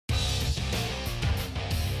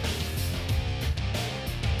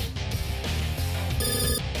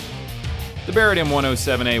The Barrett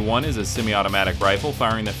M107A1 is a semi-automatic rifle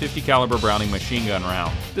firing the .50 caliber Browning machine gun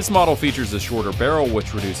round. This model features a shorter barrel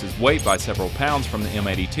which reduces weight by several pounds from the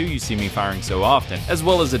M82 you see me firing so often, as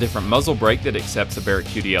well as a different muzzle brake that accepts a Barrett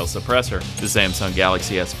QDL suppressor. The Samsung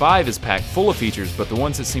Galaxy S5 is packed full of features, but the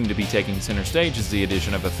ones that seem to be taking center stage is the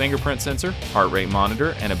addition of a fingerprint sensor, heart rate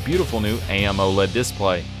monitor, and a beautiful new AM OLED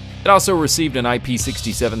display. It also received an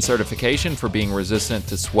IP67 certification for being resistant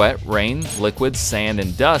to sweat, rain, liquids, sand,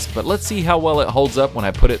 and dust, but let's see how well it holds up when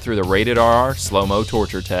I put it through the rated RR slow-mo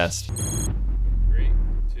torture test.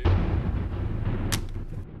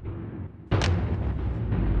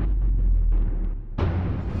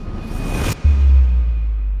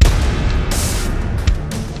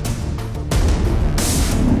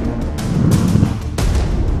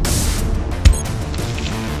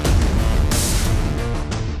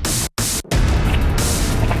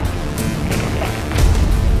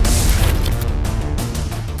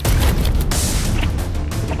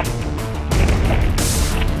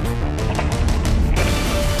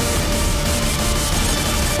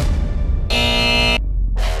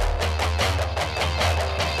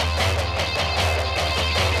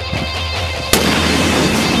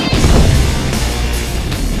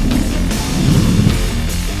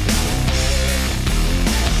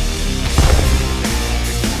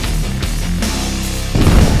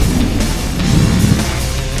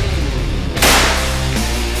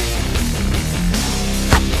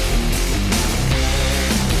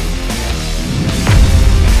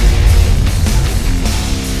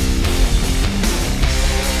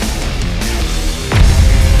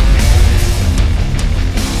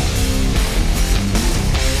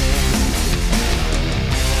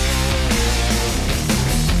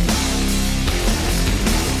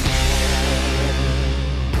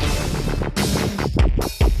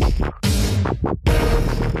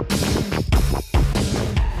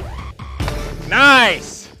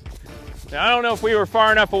 Nice! Now I don't know if we were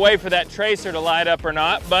far enough away for that tracer to light up or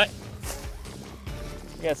not, but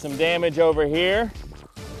we got some damage over here.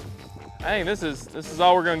 I think this is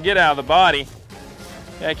all we're gonna get out of the body.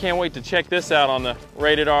 Yeah, I can't wait to check this out on the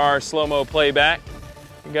rated R slow-mo playback.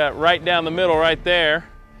 We got right down the middle right there.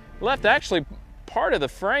 Left actually part of the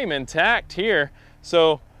frame intact here.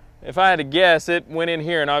 So if I had to guess, it went in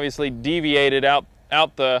here and obviously deviated out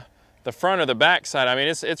the front or the back side. I mean,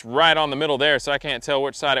 it's right on the middle there, so I can't tell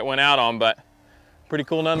which side it went out on, but pretty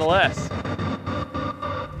cool nonetheless.